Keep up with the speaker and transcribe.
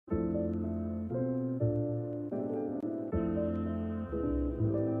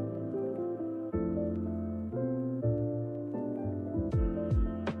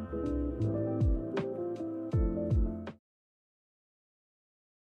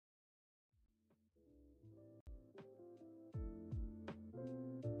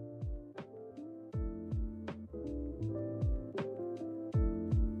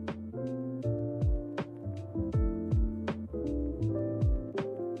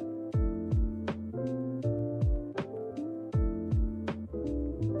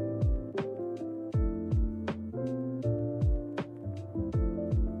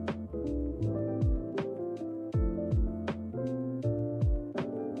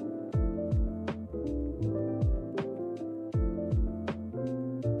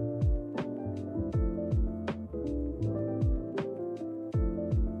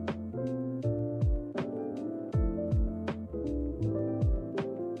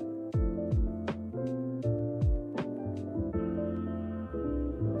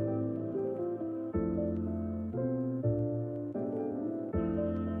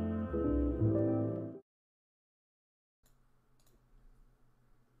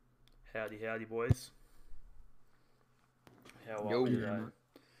Howdy, howdy, boys. How are Yo, we today? man.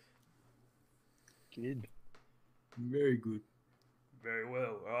 Good. Very good. Very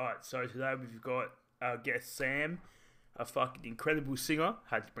well. Alright, so today we've got our guest Sam, a fucking incredible singer.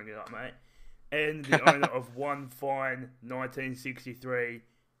 Had to bring it up, mate. And the owner of one fine 1963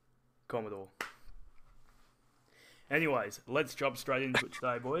 Commodore. Anyways, let's jump straight into it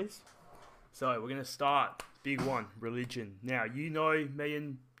today, boys. So we're going to start. Big one, religion. Now, you know me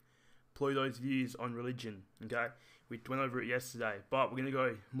and Pluto's views on religion, okay? We went over it yesterday, but we're going to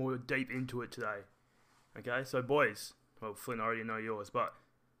go more deep into it today. Okay, so boys, well, Flynn, I already know yours, but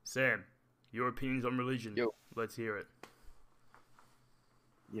Sam, your opinions on religion. Yo. Let's hear it.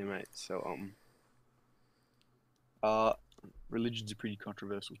 Yeah, mate. So, religion's a pretty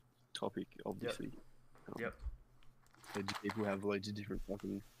controversial topic, obviously. Yep. Loads of people have loads of different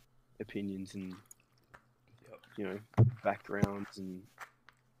fucking opinions and, Yep. you know, backgrounds and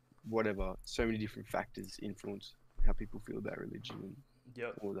whatever. So many different factors influence how people feel about religion and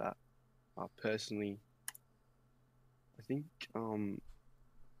Yep. all that. Personally, I think,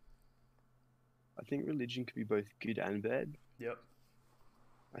 religion can be both good and bad. Yep.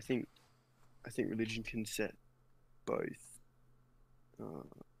 I think religion can set both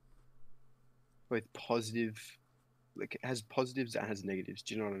positive, like it has positives and has negatives.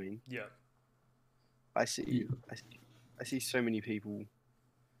 Do you know what I mean? Yeah. I see so many people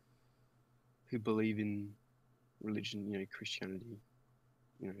who believe in religion, you know, Christianity,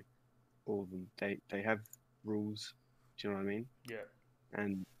 you know, all of them. They have rules. Do you know what I mean? Yeah.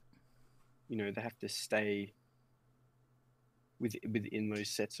 And you know they have to stay within those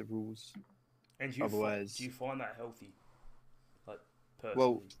sets of rules. And do Otherwise, do you find that healthy? Like,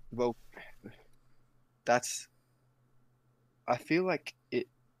 personally? well, that's. I feel like it,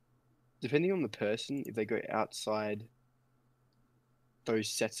 depending on the person, if they go outside those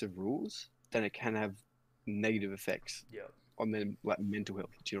sets of rules, then it can have negative effects Yeah. on them, like mental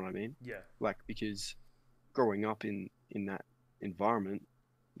health. Do you know what I mean? Yeah. Like, because growing up in that environment,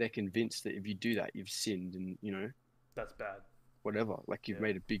 they're convinced that if you do that, you've sinned and, you know, That's bad. whatever. Like, you've Yeah.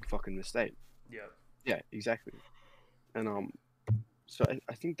 made a big fucking mistake. Yeah. Yeah, exactly. And so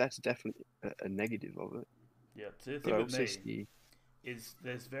I think that's definitely a negative of it. Yeah. So the But thing I with also me see, is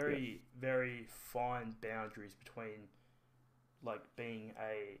there's yeah, very fine boundaries between like being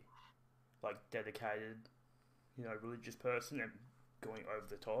a like dedicated, religious person and going over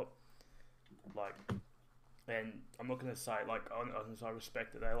the top. Like, and I'm not gonna say like I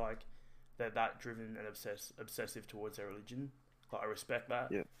respect that they're that driven and obsessive towards their religion. Like, I respect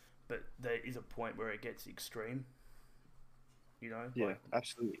that, yeah, but there is a point where it gets extreme. You know, yeah, like,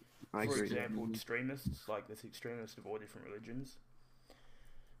 absolutely. I for agree. example, extremists. Like, there's extremists of all different religions.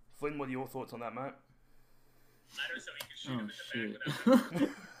 Flynn, what are your thoughts on that, mate? Oh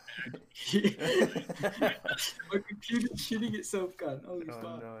shit. My computer's shitting itself, gun. Holy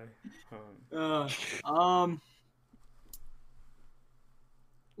Oh fuck. no.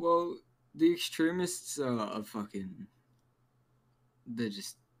 Well, the extremists are fucking. They're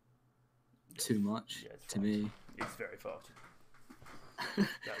just too much Yeah, it's to fucked. me. It's very fucked. That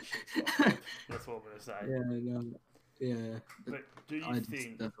shit's fucked. That's what I'm gonna say. Yeah, no, yeah. But do you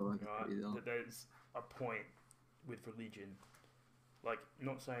think, that's all I can right, say, though. that there's a point with religion, like,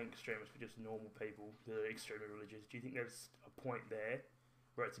 not saying extremists, but just normal people that are extremely religious? Do you think there's a point there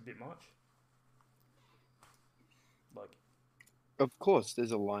where it's a bit much? Like, Of course,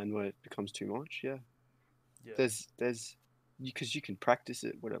 there's a line where it becomes too much. Yeah, yeah, there's because you can practice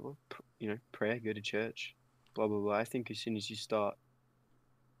it, whatever. You know, prayer, go to church, blah blah blah. I think as soon as you start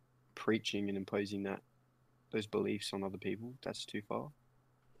preaching and imposing those beliefs on other people, that's too far.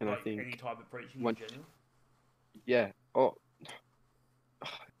 And I like any think type of preaching in one, general. yeah, oh,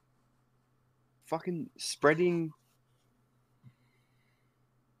 fucking spreading.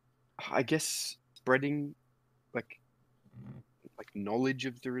 I guess spreading like knowledge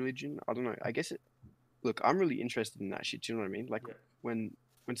of the religion. I don't know. I guess it. Look, I'm really interested in that shit. Do you know what I mean? Like Yeah, when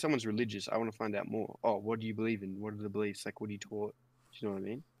someone's religious, I want to find out more. Oh, what do you believe in? What are the beliefs? Like, what are you taught? Do you know what I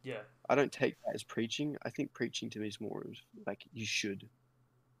mean? yeah, I don't take that as preaching. I think preaching to me is more of like you should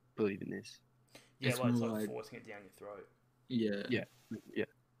believe in this. yeah. It's Like, it's more like like, forcing it down your throat. yeah, Yeah, yeah.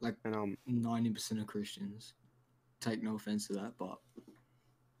 like And 90% of Christians. Take no offense to that, but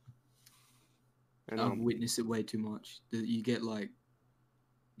I've witnessed it way too much. You get like,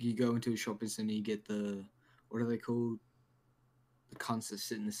 you go into a shopping center, you get what are they called? The cunts that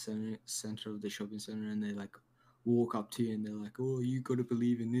sit in the center of the shopping center, and they like walk up to you and they're like, "Oh, you gotta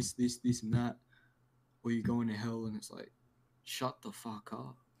believe in this, and that, or you're going to hell." And it's like, shut the fuck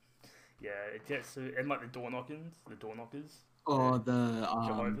up. Yeah, it gets to, and like the door knockers. Oh,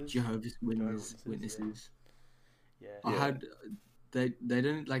 the Jehovah's Witnesses. Yeah. I had they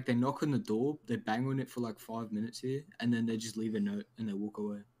don't like they knock on the door, they bang on it for like 5 minutes here, and then they just leave a note and they walk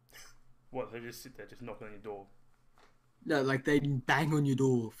away. What? They just sit there, just knocking on your door. No, like they bang on your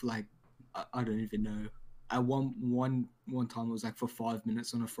door for like I don't even know. At one time it was like for 5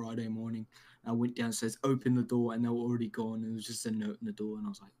 minutes on a Friday morning. I went downstairs, opened the door, and they were already gone. It was just a note in the door, and I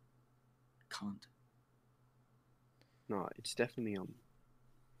was like, can't. No, it's definitely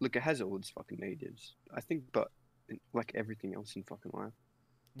Look, it has all its fucking negatives. I think, but like everything else in fucking life,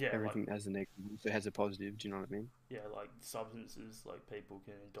 Yeah. everything has a negative, so it has a positive. Do you know what I mean? Yeah, like substances, like people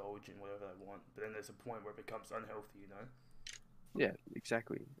can indulge in whatever they want, but then there's a point where it becomes unhealthy, you know? Yeah,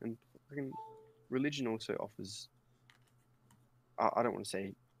 exactly. And fucking religion also offers. I don't want to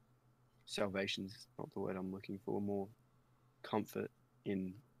say salvation's not the word I'm looking for. More comfort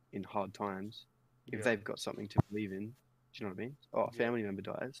in hard times. If Yeah. they've got something to believe in, do you know what I mean? Oh, a family member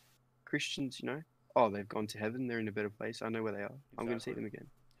dies. Christians, you know, oh, they've gone to heaven. They're in a better place. I know where they are. I'm going to see them again.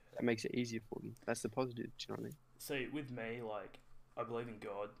 That makes it easier for them. That's the positive. Do you know what I mean? See, with me, like, I believe in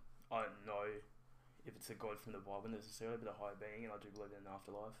God. I don't know if it's a God from the Bible necessarily, but a higher being, and I do believe in an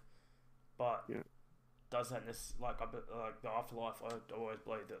afterlife. But does that like the afterlife? I always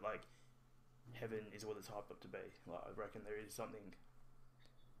believe that like heaven is what it's hyped up to be. Like, I reckon there is something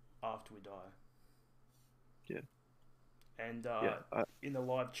after we die. Yeah. And in the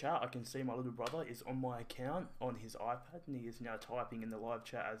live chat, I can see my little brother is on my account on his iPad, and he is now typing in the live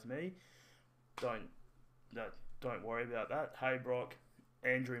chat as me. Don't worry about that. Hey, Brock,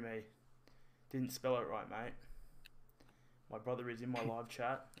 Andrew, me didn't spell it right, mate. My brother is in my live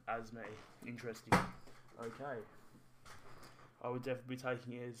chat as me. Interesting. Okay. I would definitely be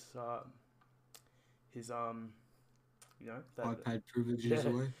taking his iPad privileges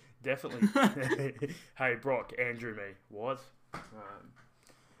away. Definitely. Hey, Brock, Andrew, me. What?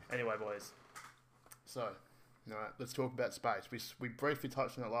 Anyway, boys. So, alright, let's talk about space. We briefly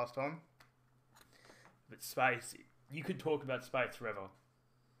touched on it last time. But space, you could talk about space forever.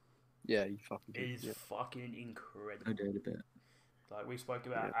 Yeah, you fucking It can. is fucking incredible. I doubt a bit. Like, we spoke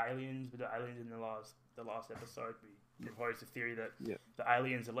about aliens, but the aliens in the last episode, we proposed a theory that the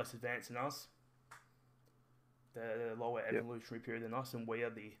aliens are less advanced than us. They're lower evolutionary period than us, and we are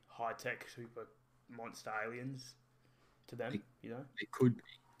the high-tech super monster aliens to them, you know? They could be.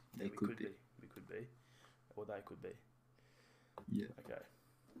 We could be. Or they could be. Yeah. Okay.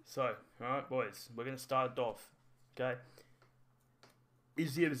 So, alright, boys, we're going to start it off, okay?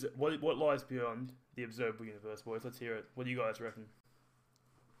 What lies beyond the observable universe, boys? Let's hear it. What do you guys reckon?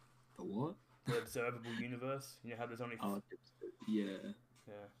 The what? The observable universe? You know how there's only...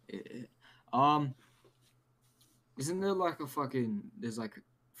 Isn't there like there's like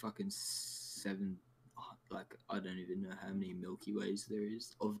fucking 7, like I don't even know how many Milky Ways there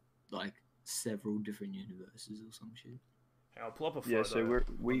is of like several different universes or some shit. I'll pull up a photo. Yeah, so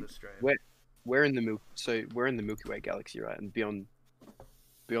we're in the Milky Way galaxy, right? And beyond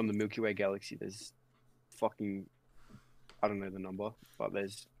the Milky Way galaxy, there's fucking, I don't know the number, but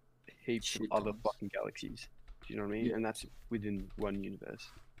there's heaps of other fucking galaxies. Do you know what I mean? Yeah. And that's within one universe.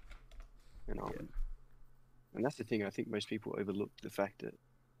 And that's the thing. I think most people overlook the fact that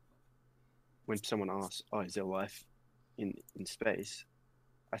when someone asks, "Oh, is there life in space?"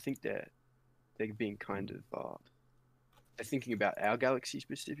 I think they're being kind of they're thinking about our galaxy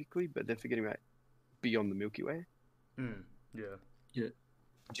specifically, but they're forgetting about beyond the Milky Way. Yeah. Do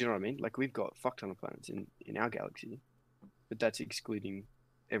you know what I mean? Like, we've got a fuck ton of planets in our galaxy, but that's excluding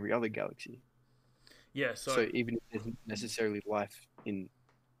every other galaxy. Yeah. So even if there's not necessarily life in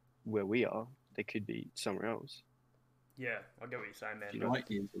where we are, there could be somewhere else. Yeah, I get what you're saying, man. You know? Light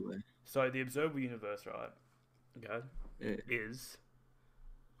years away. So the observable universe, right? Okay. Yeah. Is.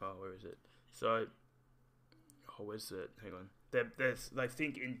 Oh, where is it? So. Oh, where's it? Hang on. They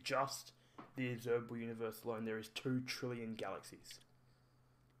think in just the observable universe alone, there is 2 trillion galaxies.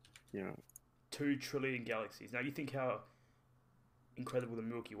 Yeah. 2 trillion galaxies. Now you think how incredible the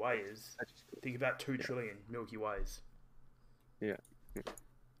Milky Way is. Think about 2 trillion Milky Ways. Yeah.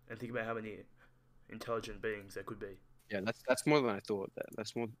 And think about how many intelligent beings there could be. Yeah, that's more than I thought.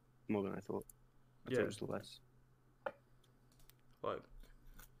 That's more than I thought. I thought it was less. Like,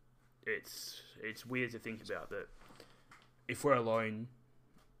 it's weird to think about that. If we're alone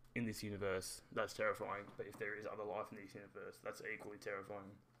in this universe, that's terrifying. But if there is other life in this universe, that's equally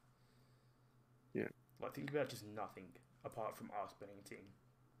terrifying. Yeah. Like, think about just nothing apart from us being a thing.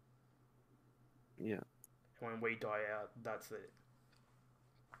 Yeah. And when we die out, that's it.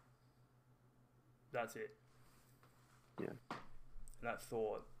 That's it. Yeah. And that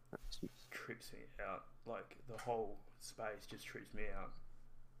thought trips me out. like the whole space just trips me out.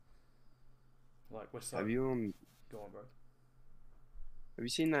 Like we're so. Have you Go on, bro. have you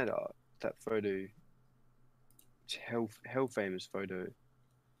seen that photo? It's hell famous photo,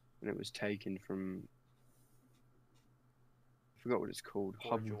 and it was taken from, I forgot what it's called,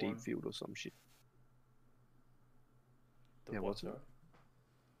 Voyager Hubble 1. Deep Field or some shit. The Yeah, what, what's it? sorry?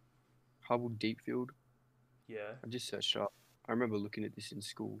 Hubble Deep Field. Yeah. I just searched it up. I remember looking at this in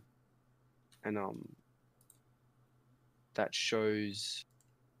school, and that shows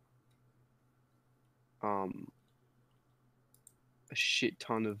a shit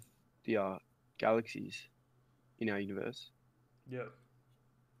ton of the galaxies in our universe, Yeah.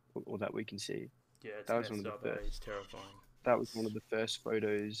 or that we can see. Yeah. It's That was one messed of up. the It's terrifying. That was one of the first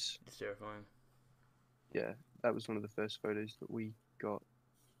photos. It's terrifying. Yeah, that was one of the first photos that we got.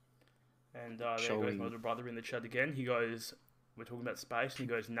 And there goes Showing- my little brother in the chat again. He goes, we're talking about space, and he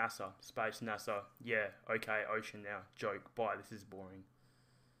goes, NASA, space, NASA. Yeah, okay, ocean now. Joke, bye, this is boring.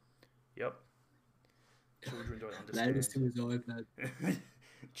 Yep. Children don't Latest to understand. his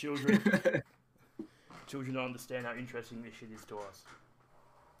iPad. Children don't understand how interesting this shit is to us.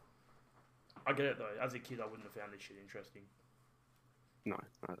 I get it though. As a kid, I wouldn't have found this shit interesting. No,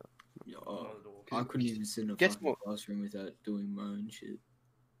 I don't. Oh, Not at all. I couldn't even sit in a Guess fucking what? classroom without doing my own shit.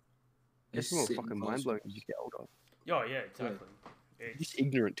 It's Just more sit in fucking classroom. mind blowing as you get older. Oh, yeah, exactly. You're It's, just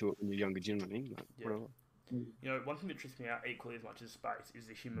ignorant to it when you're younger. Do you know what I mean? Like, Yeah. whatever. you know, one thing that trips me out equally as much as space is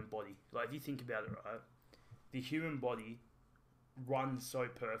the human body. Like, if you think about it, right? The human body runs so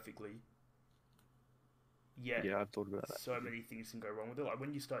perfectly, yet Yeah, I've thought about that. so many things can go wrong with it. Like,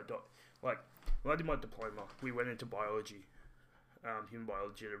 when you start, like, when I did my diploma, we went into biology, human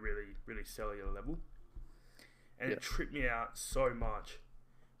biology at a really, really cellular level. And Yeah. it tripped me out so much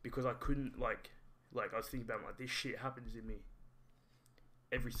because I couldn't, like I was thinking about, like, this shit happens in me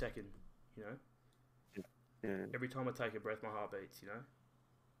every second, you know? Yeah, Every time I take a breath, my heart beats, you know?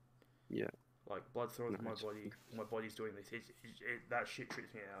 yeah. Like, blood throbs in my Nice. body, my body's doing this. That shit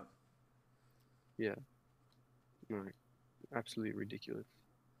trips me out. No, absolutely ridiculous.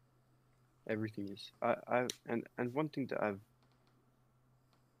 Everything is. And one thing that I've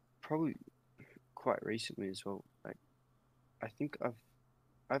probably quite recently as well, like, I think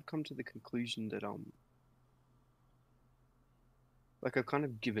I've come to the conclusion that like I've kind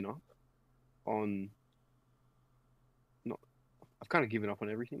of given up on not I've kind of given up on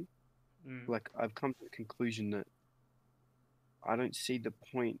everything. Mm. Like I've come to the conclusion that I don't see the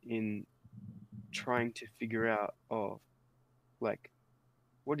point in trying to figure out, like,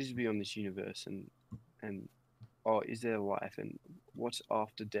 what is beyond this universe, and is there life, and what's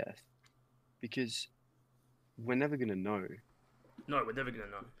after death? Because we're never gonna know, No, we're never going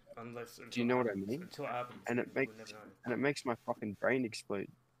to know. Do you know what I mean? Until it happens. And it we'll makes never know. and it makes my fucking brain explode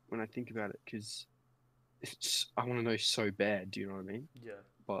when I think about it, because I want to know so bad. Do you know what I mean? Yeah.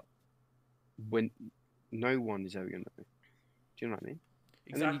 When no one is ever gonna know. Do you know what I mean?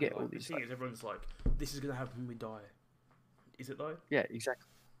 And then Exactly. you get all Like, the these, thing like- is, everyone's like, this is going to happen when we die. Is it though? Yeah, exactly.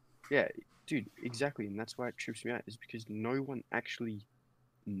 Yeah, dude, exactly, and that's why it trips me out, is because no one actually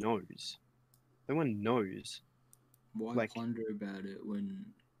knows. No one knows. Why Like- ponder about it when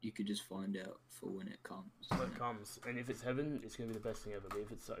you could just find out for when it comes? When it comes. And if it's heaven, it's going to be the best thing ever. But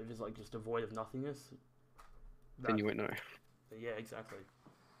if it's like just a void of nothingness, Then you won't know. Yeah, exactly.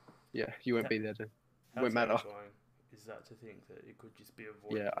 Yeah, you won't That- be there to. How Won't matter. terrifying is that to think that it could just be a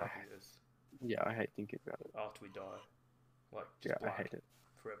void Yeah, of I- nothingness Yeah, I hate thinking about it. after we die. Like, just Yeah, I black hate it.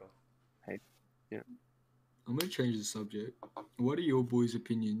 forever. I'm gonna change the subject. What are your boys'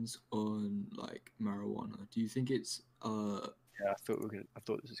 opinions on like marijuana? Do you think it's Yeah, I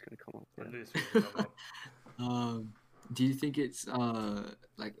thought this was gonna come up. I Yeah. knew this was going to come up. do you think it's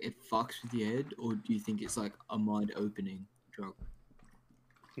like it fucks with your head, or do you think it's like a mind opening drug?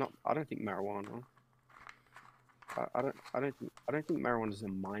 I don't think marijuana. I don't think marijuana is a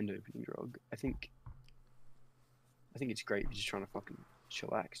mind opening drug. I think it's great if you're just trying to fucking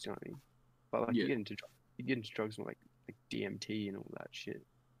chillax. Do you know what I mean? But like Yeah. you get into drugs like DMT and all that shit.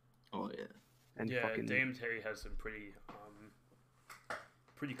 Oh yeah. And Yeah, fucking DMT has some pretty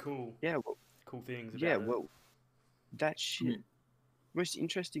cool yeah, well, things about yeah, it. well, that shit. Yeah. Most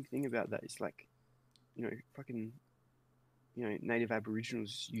interesting thing about that is like, fucking, native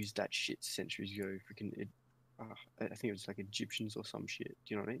Aboriginals used that shit centuries ago. Freaking, I think it was like Egyptians or some shit.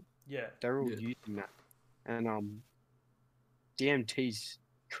 Do you know what I mean? Yeah, They're all Yeah. using that, and DMT's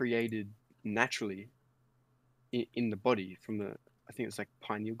created naturally in the body from I think it's like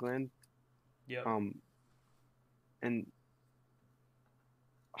pineal gland. yeah, And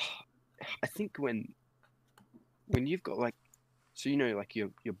I think when you've got like, so like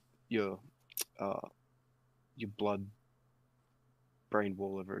your your blood-brain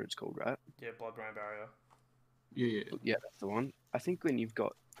wall, whatever it's called, right? Yeah, blood-brain barrier. Yeah. Yeah, that's the one. I think when you've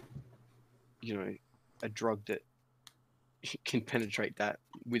got, a drug that can penetrate that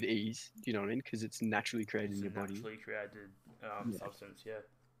with ease, you know what I mean? Because it's naturally created It's in a your body. naturally created Yeah. substance, yeah.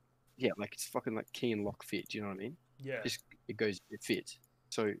 Yeah, like it's fucking like key and lock fit. Do you know what I mean? Yeah. Just it fits.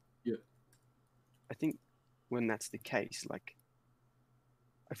 So Yeah. I think when that's the case, like,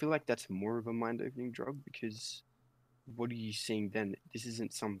 I feel like that's more of a mind-opening drug because what are you seeing then? This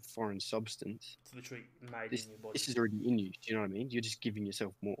isn't some foreign substance. It's literally made This in your body. this is already in you. Do you know what I mean? You're just giving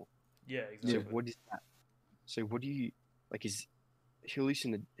yourself more. Yeah, exactly. So what is that? So what do you like? Is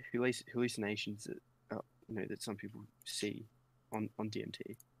hallucinations that that some people see on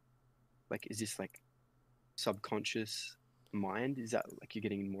DMT? Like, is this like subconscious mind? Is that like you're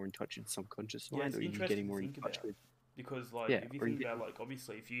getting more in touch with subconscious Yeah, mind, it's or are you interesting getting to more in think touch about. with? Because, like, Yeah, if you or you think get- about, like,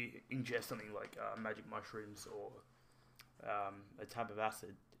 obviously, if you ingest something like magic mushrooms or a type of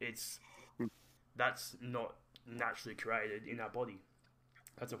acid, that's not naturally created in our body.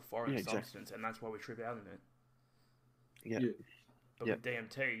 That's a foreign Yeah, exactly. substance, and that's why we trip out in it. Yeah, Yeah. But Yeah. with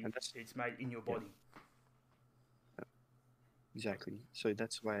DMT, And that's- it's made in your yeah. body. exactly. So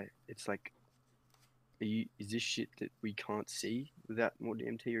that's why it's like, is this shit that we can't see without more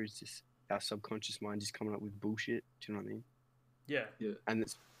DMT, or is this our subconscious mind just coming up with bullshit? Do you know what I mean? Yeah, And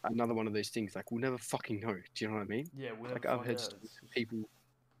it's another one of those things, like, we'll never fucking know. Do you know what I mean? yeah. We'll Like, never I've find heard out. stories of people.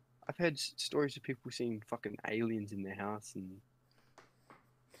 I've heard stories of people seeing fucking aliens in their house, and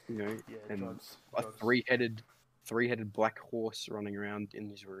Yeah, and drugs. a three-headed black horse running around in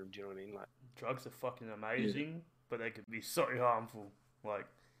his room. Do you know what I mean? Like, Drugs are fucking amazing, but they can be so harmful. Like,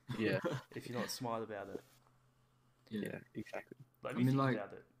 yeah, if you're not smart about it. yeah, exactly. Like, I if you mean, think like-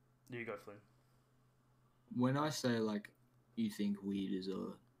 about it. There you go, Flynn. When I say like you think weed is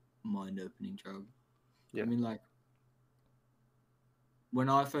a mind-opening drug, Yeah. I mean, like, when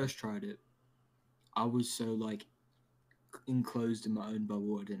I first tried it, I was so like enclosed in my own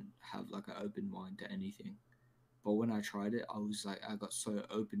bubble. I didn't have like an open mind to anything. But when I tried it, I got so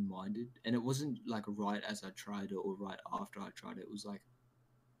open-minded, and it wasn't like right as I tried it or right after I tried it. It was like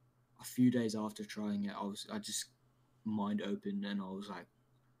a few days after trying it, I just mind open, and I was like,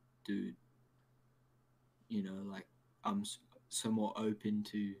 dude, like, I'm so more open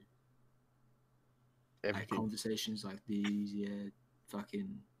to like Everything. conversations like these, yeah,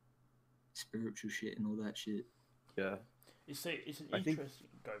 fucking spiritual shit and all that shit. Yeah. You see, it's an I think- interesting.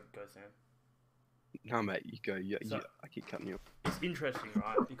 Go, Sam. No, mate, you go. So- I keep cutting you off. It's interesting,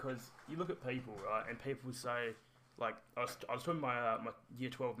 right? Because you look at people, right, and people say, like, I was talking to my year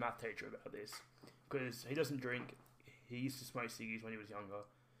 12 math teacher about this, because he doesn't drink. He used to smoke ciggies when he was younger,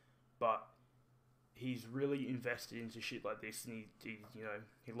 but he's really invested into shit like this, and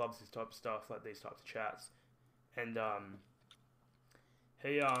he loves this type of stuff, like these types of chats, and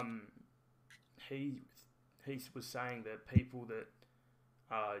he was saying that people that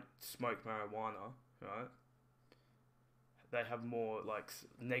smoke marijuana, right, they have more like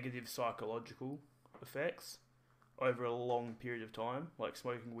negative psychological effects over a long period of time, like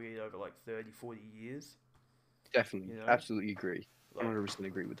smoking weed over like 30, 40 years. Definitely, absolutely agree. Like, 100%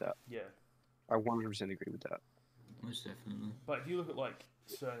 agree with that. yeah. I 100% agree with that. Most definitely. But if you look at like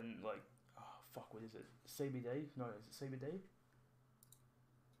certain what is it? CBD? No, is it CBD?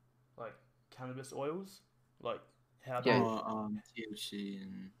 Like cannabis oils, like how they THC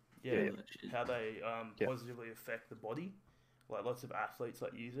and yeah, all that shit. how they Yeah. positively affect the body. Like lots of athletes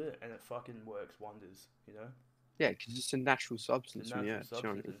that use it, and it fucking works wonders. Yeah, because it's a natural The substance. natural do you know what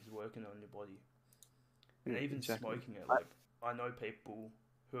I mean? substance is working on your body, and Yeah, even exactly. smoking it. Like I know people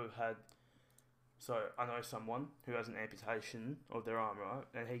who have had. So I know someone who has an amputation of their arm, right,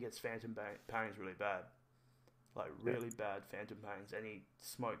 and he gets phantom pains really bad, like really bad phantom pains, and he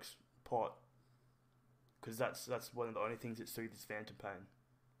smokes pot because that's one of the only things that soothes his phantom pain.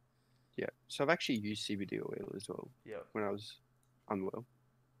 Yeah, so I've actually used CBD oil as well Yeah, when I was unwell,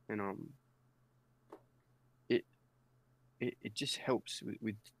 and it just helps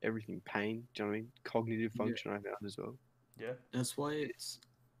with everything, pain. Do you know what I mean? Cognitive Yeah. function I found as well. yeah, That's why it's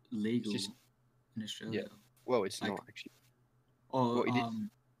legal just- in Australia. Well, it's Like- not actually. Oh, Well, it is.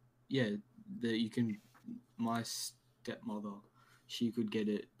 yeah, you can. My stepmother, she could get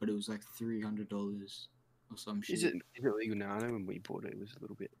it, but it was like $300 or some shit. Is it legal now? I know when we bought it, it was a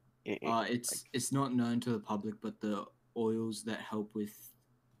little bit. It's not known to the public, but the oils that help with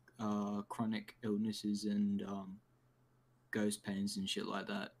chronic illnesses and ghost pains and shit like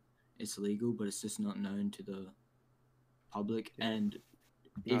that, it's legal, but it's just not known to the public. Yeah. And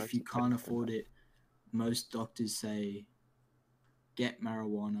No, if it's you not can't medical, afford no. it, most doctors say get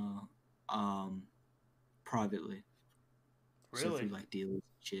marijuana privately. So Really? through like dealers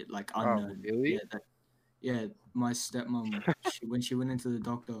and shit, like Oh, unknown. really? Yeah, my stepmom, when she went into the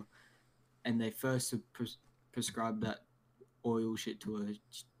doctor, and they first prescribed that oil shit to her,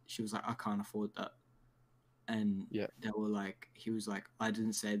 she was like, I can't afford that. And Yeah. they were like, he was like, I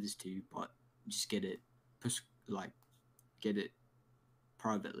didn't say this to you, but just get it, get it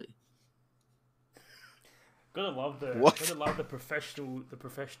privately. Gotta love What? the professional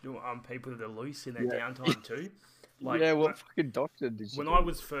people that are loose in their downtime too. Like, yeah, what fucking doctor did you when go I to?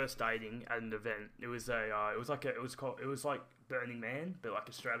 was first dating at an event, it was like Burning Man, but like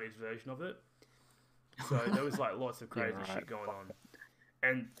Australia's version of it. So there was like lots of crazy shit going on,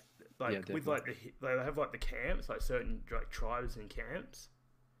 and like with like they have like the camps, like certain like tribes and camps,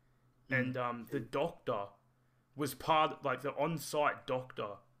 and the doctor was like the on-site doctor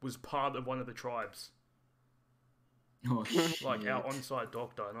was part of one of the tribes. Oh shit! Like our on-site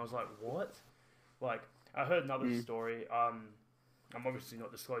doctor, and I was like, what? Like, I heard another story. I'm obviously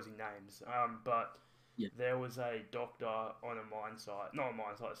not disclosing names. But there was a doctor on a mine site, not a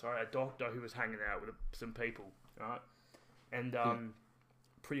mine site, sorry, a doctor who was hanging out with some people, right? And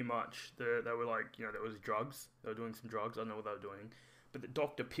pretty much they were like, you know, there was drugs. They were doing some drugs. I don't know what they were doing. But the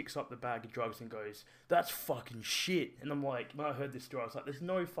doctor picks up the bag of drugs and goes, "That's fucking shit." And I'm like, when I heard this story, I was like, "There's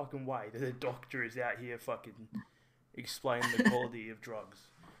no fucking way that a doctor is out here fucking explaining the quality of drugs."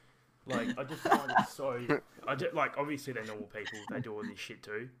 Like, I just find it so. Like, obviously they're normal people. They do all this shit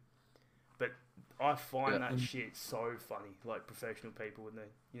too. But I find that shit so funny. Like, professional people, and they,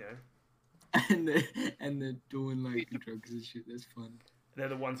 you know. and they're doing like drugs and shit. That's fun. They're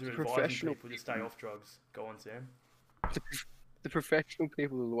the ones who are advising people to stay off drugs. Go on, Sam. The professional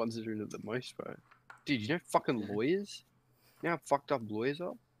people are the ones that are in it the most, bro. Dude, you know fucking lawyers? You know how fucked up lawyers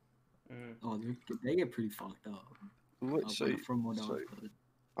are? Oh, they get pretty fucked up. From what I've heard.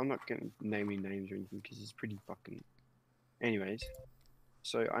 I'm not going to name any names or anything because it's pretty fucking... Anyways,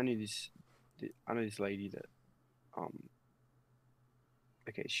 so I know this lady that,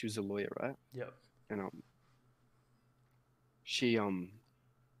 okay, she was a lawyer, right? Yep. And, she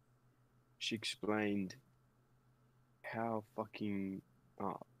explained how fucking,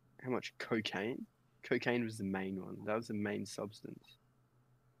 how much cocaine was the main one. That was the main substance.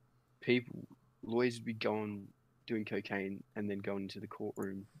 Lawyers would be doing cocaine and then going into the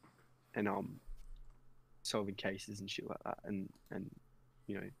courtroom and solving cases and shit like that and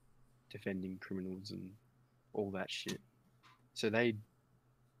you know, defending criminals and all that shit. So they'd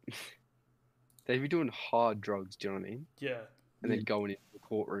be doing hard drugs, do you know what I mean? Yeah. And then going into the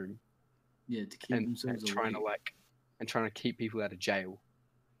courtroom. Yeah, to keep themselves trying to keep people out of jail.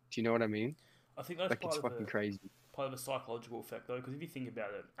 Do you know what I mean? I think that's like, it's fucking crazy. Part of the psychological effect, though, because if you think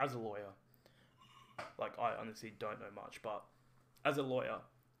about it, as a lawyer, like, I honestly don't know much, but as a lawyer,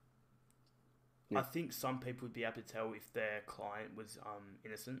 I think some people would be able to tell if their client was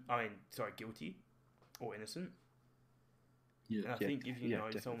guilty or innocent. Yeah. And I think if you know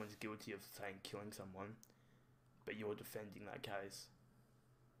definitely. someone's guilty of, say, killing someone, but you're defending that case,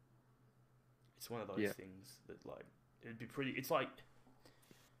 it's one of those things that, like, it'd be pretty... It's like...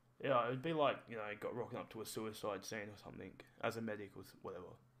 Yeah, it'd be like, you know, got rocking up to a suicide scene or something as a medic or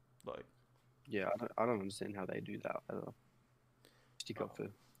whatever. Like... Yeah, I don't understand how they do that either. Stick up for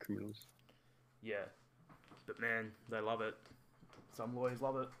criminals. Yeah. But, man, they love it. Some lawyers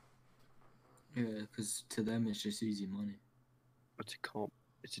love it. Yeah, because to them it's just easy money. It's a comp.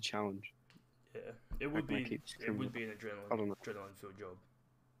 It's a challenge. Yeah, it would be an adrenaline-filled job.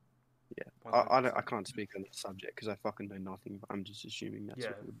 Yeah, I can't speak on the subject because I fucking know nothing. But I'm just assuming that's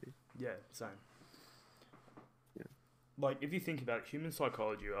what it would be. Yeah, same. Yeah. Like, if you think about it, human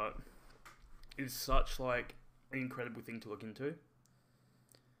psychology, right, is such like an incredible thing to look into.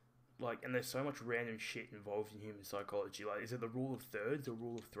 Like, and there's so much random shit involved in human psychology. Like, is it the rule of thirds or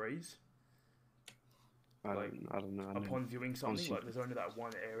rule of threes? I don't know. Upon viewing something, like, there's only that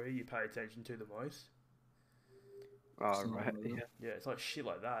one area you pay attention to the most. Oh, right. Yeah. Yeah, it's like shit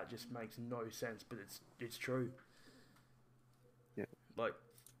like that. It just makes no sense, but it's true. Yeah. Like,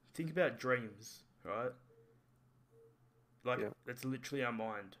 think about dreams, right? Like, it's literally our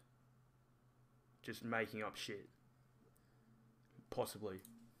mind just making up shit. Possibly.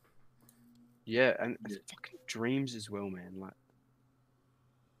 Yeah, and fucking dreams as well, man. Like,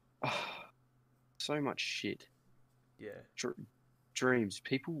 so much shit. Yeah. Dreams.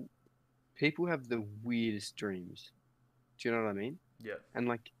 People have the weirdest dreams. Do you know what I mean? Yeah. And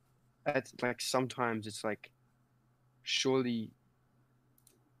like, that's like sometimes it's like, surely,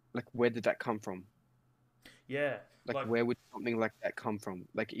 like, where did that come from? Yeah. Like where would something like that come from?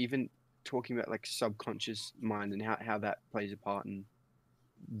 Like, even talking about like subconscious mind and how that plays a part, and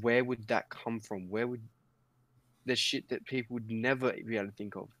where would that come from? Where would there's shit that people would never be able to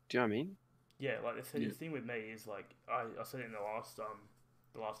think of. Do you know what I mean? Yeah, like the thing with me is like I said it in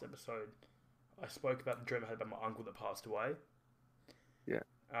the last episode. I spoke about the dream I had about my uncle that passed away. Yeah.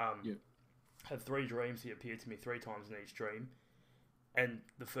 Had 3 dreams. He appeared to me 3 times in each dream, and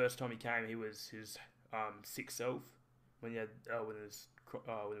the first time he came, he was his sick self when he had when it was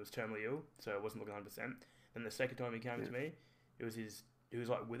terminally ill, so it wasn't looking 100%. And the second time he came to me, he was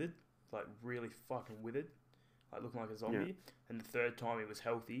like withered, like really fucking withered, like looking like a zombie. Yeah. And the third time he was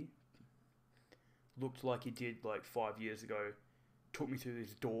healthy, looked like he did like 5 years ago. Took me through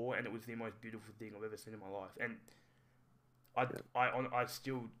this door, and it was the most beautiful thing I've ever seen in my life. And I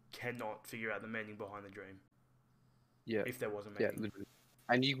still cannot figure out the meaning behind the dream. Yeah. If there was a meaning. Yeah, literally.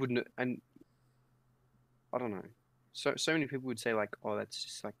 And you wouldn't, and I don't know. So many people would say like, oh, that's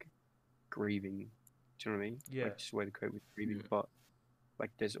just like grieving. Do you know what I mean? Yeah. Like just a way to cope with grieving. Yeah. But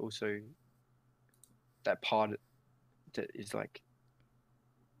like, there's also that part that is like,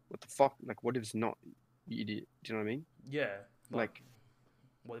 what the fuck? Like, what if it's not, you idiot? Do you know what I mean? Yeah. Like,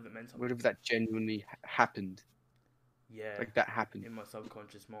 what if it meant something? what if that genuinely happened? Yeah. Like that happened. In my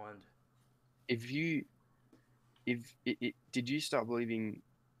subconscious mind. If did you start believing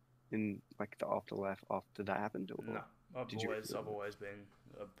in like the afterlife after that happened, or No, I've did you- always been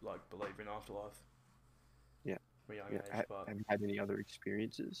a like believer in afterlife. Yeah. From a young yeah, age, but have you had any other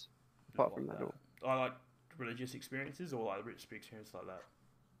experiences not apart from like that, or I like religious experiences or like rich experiences like that.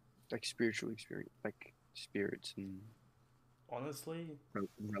 like spiritual experience, like spirits and Honestly,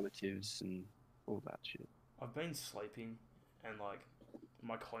 relatives and all that shit? I've been sleeping and like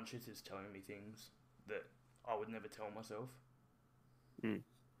my conscience is telling me things that I would never tell myself. Mm.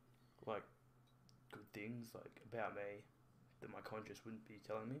 Like good things like about me that my conscience wouldn't be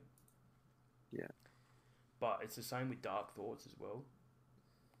telling me. Yeah. But it's the same with dark thoughts as well.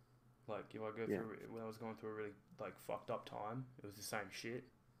 Like if I go through when I was going through a really like fucked up time, it was the same shit.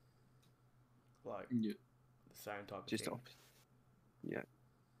 Like Yeah. the same type of Just thing. opposite. Yeah.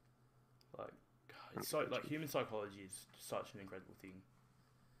 Like it's so like human psychology is such an incredible thing.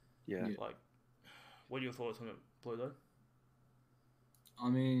 Yeah. Yeah. Like, what are your thoughts on it, Pluto? I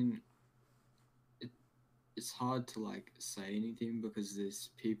mean, it's hard to like say anything because there's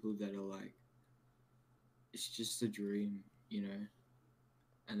people that are like, it's just a dream, you know,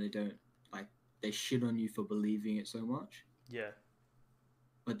 and they don't like they shit on you for believing it so much. Yeah.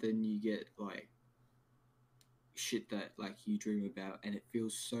 But then you get like shit that like you dream about, and it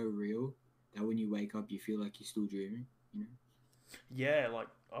feels so real that when you wake up, you feel like you're still dreaming, you know. Yeah, like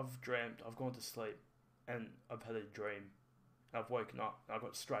I've gone to sleep, and I've had a dream. I've woken up, and I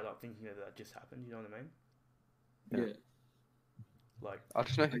got straight up thinking that just happened. You know what I mean? Yeah. Like, I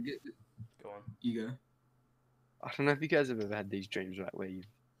don't know. I get, go on. you go. I don't know if you guys have ever had these dreams, right, where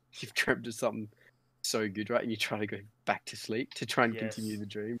you've dreamt of something so good, right, and you try to go back to sleep to try and Yes. continue the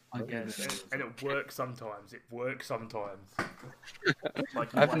dream. I get Yes, it. and it works sometimes. It works sometimes.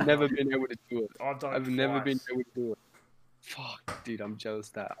 Like I've never been able to do it. I've done. I've it never been twice. able to do it. Fuck, dude, I'm jealous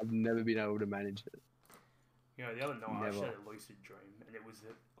that I've never been able to manage it. You know, the other night I actually Never. had a lucid dream, and it was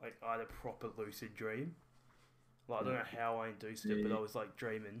like I had a proper lucid dream. Like I don't know how I induced it, but I was like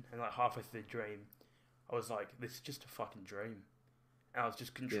dreaming, and like halfway through the dream, I was like, "This is just a fucking dream," and I was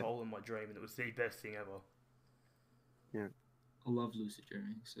just controlling my dream, and it was the best thing ever. I love lucid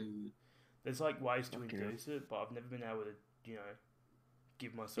dreaming. So There's like ways to Fucking induce it, but I've never been able to, you know,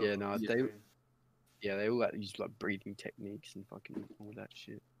 give myself. Yeah, a no, lucid they- dream. Yeah, they all like use like breathing techniques and fucking all that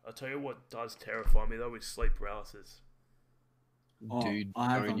shit. I'll tell you what does terrify me though is sleep paralysis. Dude,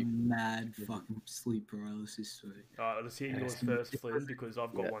 I have don't a you- mad fucking sleep paralysis. So Let's hear Yeah. yours first, Flynn, because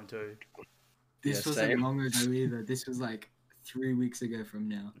I've got Yeah. one too. this Yeah, wasn't same. long ago either. This was like 3 weeks ago from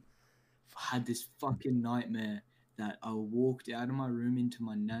now. I had this fucking nightmare that I walked out of my room into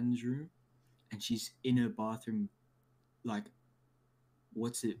my nan's room, and she's in her bathroom, like,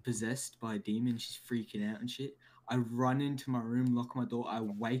 possessed by a demon. She's freaking out and shit. I run into my room, lock my door. I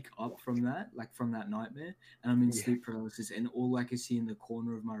wake up from that, like from that nightmare, and I'm in Yeah. sleep paralysis. And all I can see in the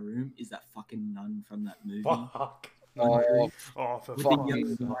corner of my room is that fucking nun from that movie. Fuck. Oh, Oh, for With fuck's the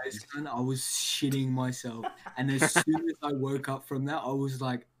yellow sake. eyes, and I was shitting myself. And as soon as I woke up from that, I was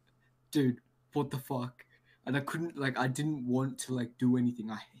like, dude, what the fuck? And I didn't want to like do anything.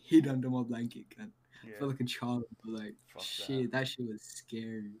 I hid under my blanket, and Yeah. I felt like a child. But like, Fuck shit, that shit was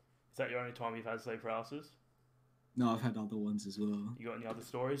scary. Is that your only time you've had sleep paralysis? No, I've had other ones as well. You got any other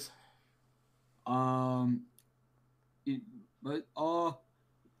stories?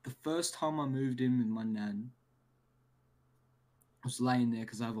 The first time I moved in with my nan, I was laying there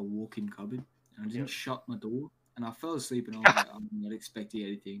because I have a walk-in cupboard, and I didn't Yep. shut my door, and I fell asleep, and I was like, I'm not expecting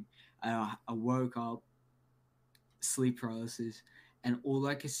anything. And I woke up, sleep paralysis, and all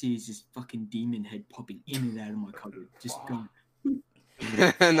I can see is this fucking demon head popping in and out of my cupboard, just going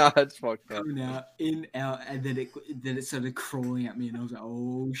No, that's fucked up. coming out, in, out, and then it started crawling at me, and I was like,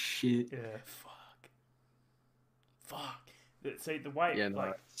 oh shit. Yeah, fuck. See, the way, Yeah, no,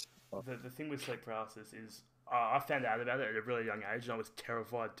 like, that's fucked. the thing with sleep paralysis is, I found out about it at a really young age, and I was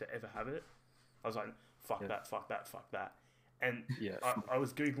terrified to ever have it. I was like, fuck Yeah. that, fuck that, fuck that. And Yeah. I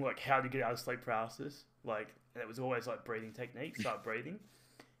was Googling, like, how to get out of sleep paralysis, like, and it was always, like, breathing techniques, start breathing.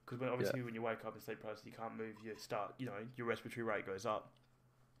 Because when you wake up in sleep paralysis, you can't move, your respiratory rate goes up.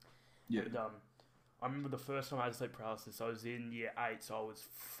 Yeah. And I remember the first time I had sleep paralysis, I was in year 8, so I was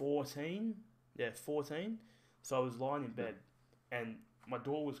 14. Yeah, 14. So I was lying in bed, and my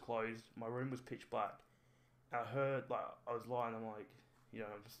door was closed, my room was pitch black. And I heard, like, I was lying, I'm like,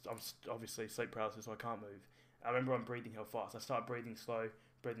 I'm obviously sleep paralysis, so I can't move. I remember I'm breathing hell fast. I started breathing slower,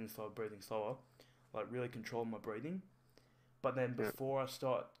 like really controlling my breathing. But then before I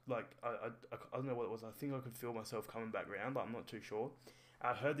start, like, I don't know what it was. I think I could feel myself coming back around, but I'm not too sure.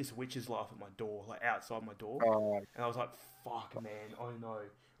 I heard this witch's laugh at my door, like outside my door, and I was like, "Fuck, man! Oh no!"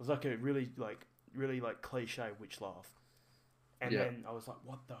 It was like a really cliche witch laugh. And then I was like,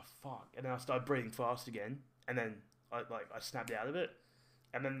 "What the fuck?" And then I started breathing fast again, and then I snapped out of it.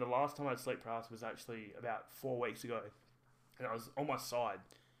 And then the last time I had sleep paralysis was actually about 4 weeks ago, and I was on my side,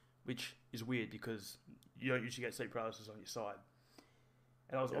 which is weird because you don't usually get sleep paralysis on your side.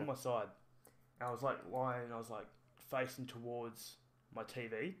 And I was on my side, and I was like lying, and I was like facing towards my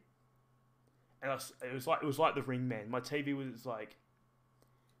TV, and it was like the Ring Man. My TV was like,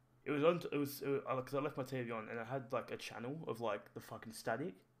 because I left my TV on, and I had like a channel of like the fucking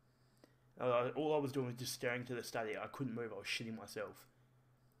static. All I was doing was just staring to the static. I couldn't move. I was shitting myself.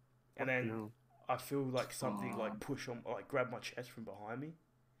 And then I feel like something like push on, like grab my chest from behind me,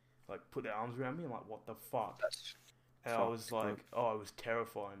 like put their arms around me. I'm like, what the fuck? And I was like, it was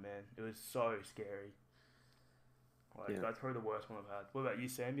terrifying, man. It was so scary. Like, that's probably the worst one I've had. What about you,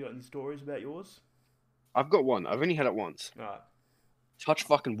 Sam? You got any stories about yours? I've got one. I've only had it once. Alright. Touch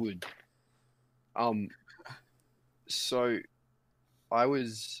fucking wood. So I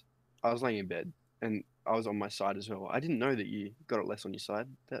was laying in bed and I was on my side as well. I didn't know that you got it less on your side.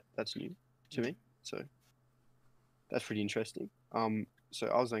 That's new to me. So that's pretty interesting. So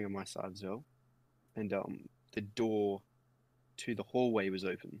I was laying on my side as well, and the door to the hallway was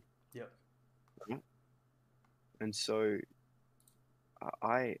open. Yep. Right? And so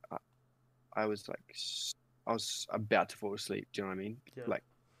I was like, I was about to fall asleep. Do you know what I mean? Yep. Like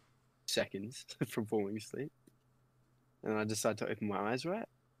seconds from falling asleep, and I decided to open my eyes, right?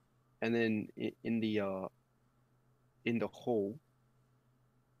 And then in the hall,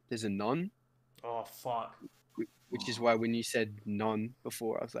 there's a nun. Oh fuck. Which is why when you said nun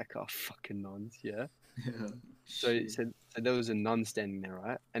before, I was like, oh, fucking nuns, yeah. So there was a nun standing there,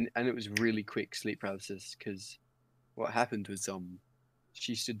 right? And it was really quick sleep paralysis because what happened was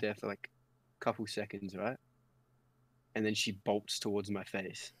she stood there for like a couple seconds, right? And then she bolts towards my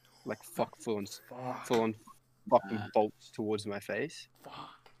face, like full on fucking bolts towards my face.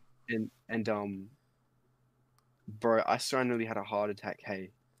 Fuck. And bro, I so nearly had a heart attack.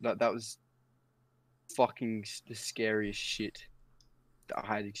 Hey, that was fucking the scariest shit that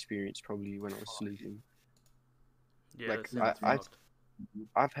I had experienced probably when I was sleeping. Yeah, like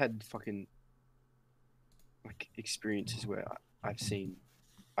I've had fucking like experiences where I've seen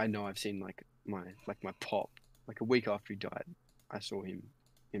like my pop, like a week after he died, I saw him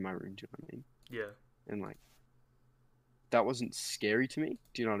in my room. Do you know what I mean? Yeah. And like that wasn't scary to me.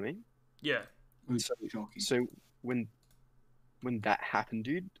 Do you know what I mean? Yeah. It was shocking. So when that happened,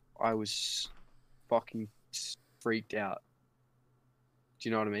 dude, I was fucking freaked out. Do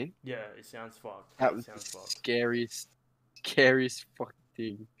you know what I mean? Yeah, it sounds fucked. That was the scariest fucking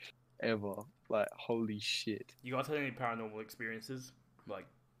thing ever. Like, holy shit. You guys had any paranormal experiences? Like,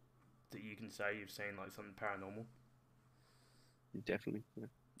 that you can say you've seen, like, something paranormal? Definitely, yeah.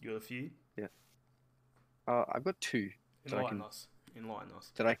 You got a few? Yeah. I've got two. Enlighten us.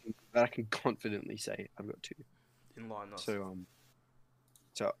 That I can confidently say I've got two. Enlighten us.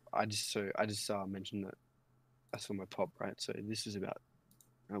 So I just mentioned that I saw my pop, right? So this is about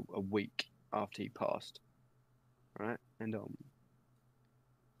a week after he passed, right? And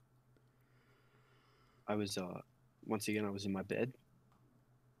I was once again I was in my bed,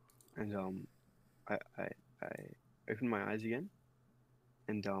 and I opened my eyes again,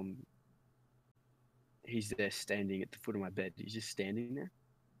 and he's there standing at the foot of my bed. He's just standing there.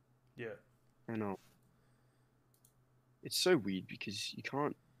 Yeah. And it's so weird because you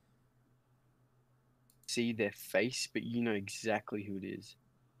can't see their face, but you know exactly who it is.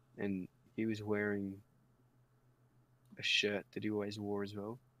 And he was wearing a shirt that he always wore as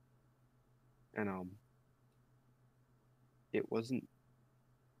well, and it wasn't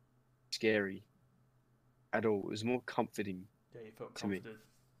scary at all. It was more comforting Yeah, you felt to me. comforted.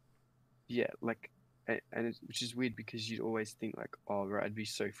 Yeah, like, which is weird because you'd always think like, oh, right, I'd be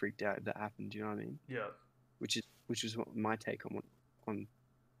so freaked out if that happened. Do you know what I mean? Yeah. Which was what my take on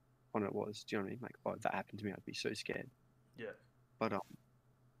on it was. Do you know what I mean? Like, oh, if that happened to me, I'd be so scared. Yeah. But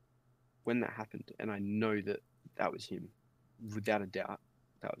when that happened, and I know that that was him, without a doubt,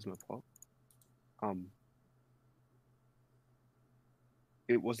 that was my pop.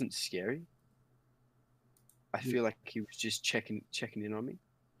 It wasn't scary. I feel like he was just checking in on me.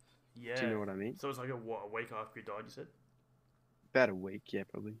 Yeah. Do you know what I mean? So it was like a week after he died, you said? About a week, yeah,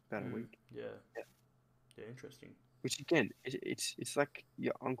 probably about a week. Yeah. Yeah. Yeah, interesting. Which again, it's like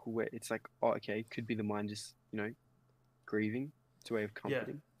your uncle, where it's like, oh, okay, could be the mind just grieving. It's a way of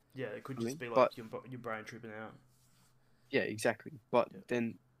comforting. Yeah, it could I just mean, be like but your brain tripping out. yeah, exactly. But Yeah.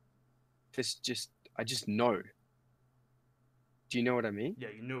 then I just know. Do you know what I mean? Yeah,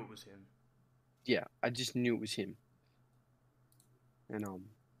 you knew it was him. Yeah, I just knew it was him. And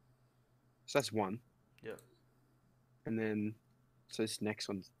so that's one. Yeah. And then so this next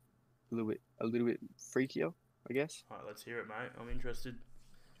one's a little bit freakier, I guess. Alright, let's hear it, mate. I'm interested.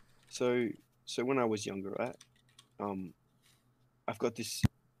 So when I was younger, right? I've got this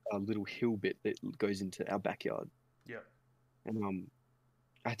little hill bit that goes into our backyard. Yeah. And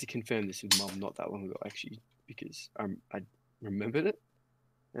I had to confirm this with Mum not that long ago, actually, because I remembered it.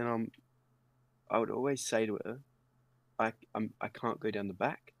 And I would always say to her, I can't go down the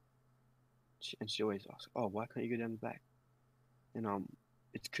back. And she always asks, oh, why can't you go down the back? And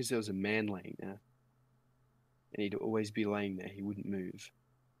it's because there was a man laying there, and he'd always be laying there. He wouldn't move.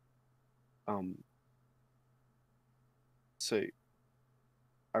 So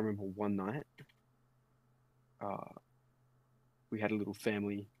I remember one night, we had a little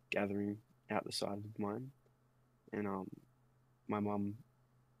family gathering out the side of mine, and my mum,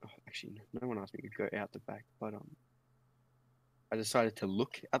 actually, no one asked me to go out the back, but I decided to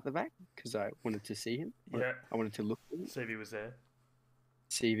look at the back because I wanted to see him. Yeah. I wanted to look at him. CV was there.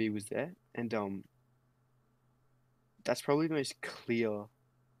 CV was there, and that's probably the most clear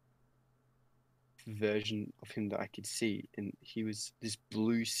version of him that I could see, and he was this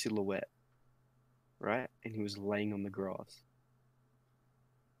blue silhouette, right? And he was laying on the grass,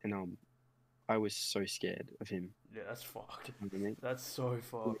 and I was so scared of him. Yeah, that's fucked. You know what I mean? That's so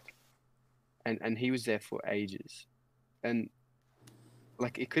fucked. And he was there for ages, and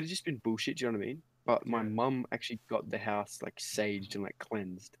like it could have just been bullshit. Do you know what I mean? But my Yeah. mum actually got the house like saged and like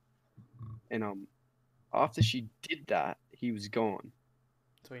cleansed, and after she did that, he was gone.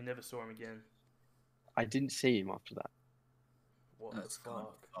 So you never saw him again. I didn't see him after that. What That's the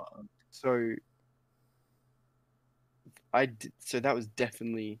fuck? So so that was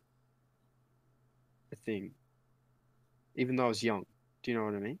definitely a thing. Even though I was young. Do you know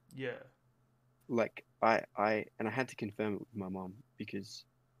what I mean? Yeah. Like I had to confirm it with my mum because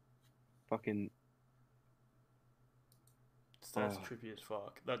fucking That's trippy as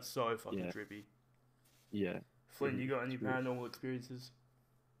fuck. That's so fucking Yeah. trippy. yeah. Flynn, you got any It's weird. paranormal experiences?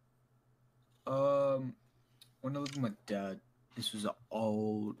 When I lived with my dad, this was an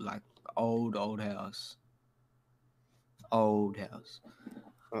old house. Old house.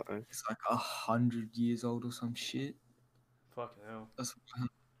 Uh-oh. It's like 100 years old or some shit. Fucking hell. That's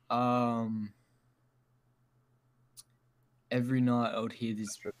every night I would hear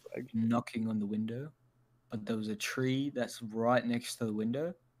this Red flag. knocking on the window, but there was a tree that's right next to the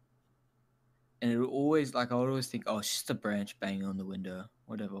window, and it would always I would always think, oh, it's just a branch banging on the window,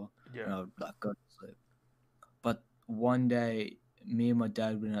 whatever, and Yeah. I would go to sleep. But one day, me and my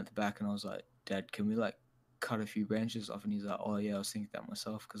dad went out the back, and I was like, Dad, can we cut a few branches off? And he's like, oh yeah, I was thinking that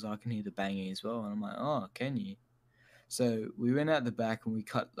myself because I can hear the banging as well. And I'm like, oh, can you? So we went out the back and we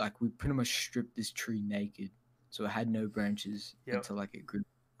cut we pretty much stripped this tree naked, so it had no branches Yep. until it grew,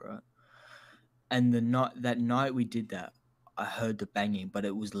 right? And that night we did that, I heard the banging, but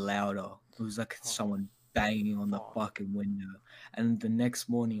it was louder. It was like someone banging on the fuck. fucking window. And the next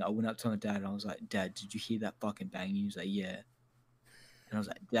morning I went up to my dad and I was like, Dad, did you hear that fucking banging? He was like, yeah. And I was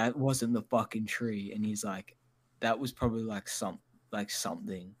like, that wasn't the fucking tree. And he's like, that was probably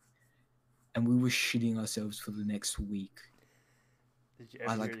something. And we were shitting ourselves for the next week. Did you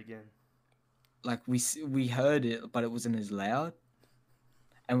ever hear it again? We heard it, but it wasn't as loud,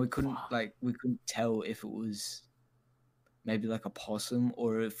 and we couldn't Fuck. we couldn't tell if it was maybe a possum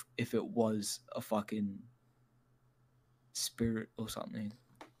or if it was a fucking spirit or something.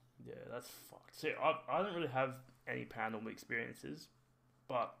 Yeah, that's fucked. See, I don't really have any paranormal experiences,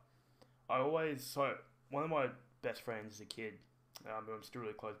 but one of my best friends as a kid, who I'm still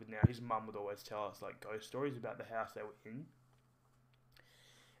really close with now. His mum would always tell us like ghost stories about the house they were in,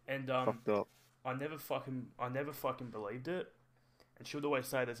 and Fucked up. I never fucking believed it. And she would always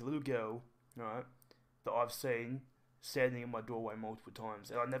say, "There's a little girl, right, that I've seen standing in my doorway multiple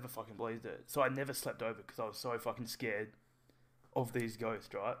times," and I never fucking believed it. So I never slept over because I was so fucking scared of these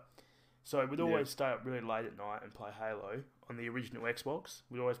ghosts, right? So we'd always stay up really late at night and play Halo on the original Xbox.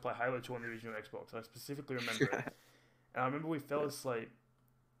 We'd always play Halo 2 on the original Xbox. I specifically remember it. And I remember we fell asleep,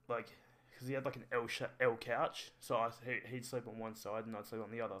 like, because he had like an L couch, so he'd sleep on one side and I'd sleep on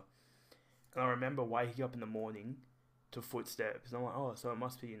the other. And I remember waking up in the morning to footsteps, and I'm like, oh, so it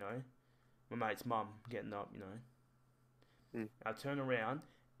must be, you know, my mate's mum getting up, you know. I turn around,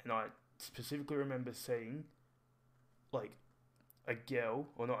 and I specifically remember seeing, like, a girl,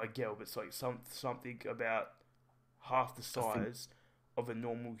 or not a girl, but it's like something about half the size of a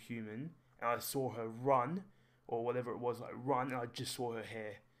normal human, and I saw her run, or whatever it was, like run, and I just saw her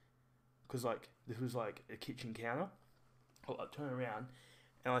hair, because like this was like a kitchen counter. I turn around,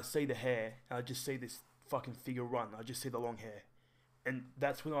 and I see the hair, and I just see this fucking figure run. I just see the long hair, and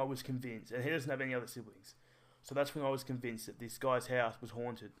that's when I was convinced. And he doesn't have any other siblings, so that's when I was convinced that this guy's house was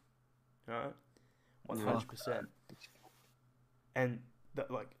haunted. Right, 100%. And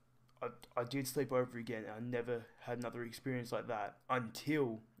that, like, I did sleep over again, and I never had another experience like that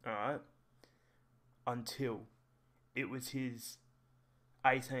until it was his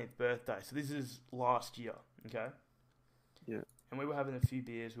 18th birthday. So this is last year, okay? Yeah. And we were having a few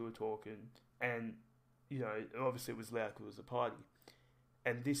beers, we were talking, and, you know, obviously it was loud because it was a party.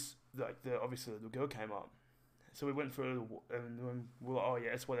 And this, like, obviously the girl came up. So we went for a little, and we were like, oh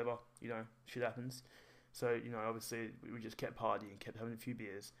yeah, it's whatever, you know, shit happens. So, you know, obviously we just kept partying, kept having a few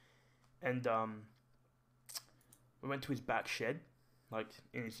beers. And we went to his back shed, like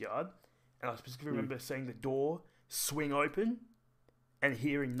in his yard. And I specifically remember seeing the door swing open and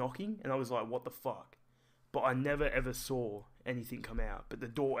hearing knocking. And I was like, what the fuck? But I never ever saw anything come out. But the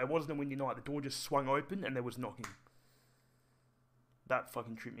door, it wasn't a windy night. The door just swung open and there was knocking. That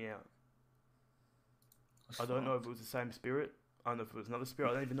fucking tripped me out. I don't know if it was the same spirit. I don't know if it was another spirit.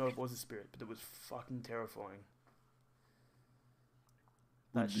 I don't even know if it was a spirit, but it was fucking terrifying.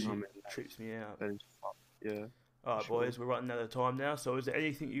 That shit trips me out. That is yeah. Alright, boys, we're running out of time now. So, is there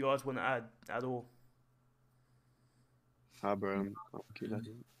anything you guys want to add at all? Bro, okay,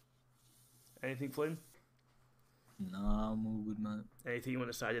 Anything, Flynn? Nah, I'm all good, mate. Anything you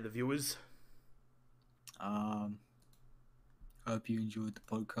want to say to the viewers? Hope you enjoyed the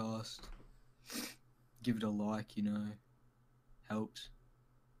podcast. Give it a like, you know. Helps.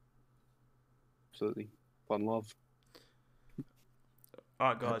 Absolutely. Fun love.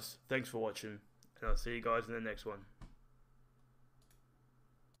 Alright, guys. Thanks for watching. And I'll see you guys in the next one.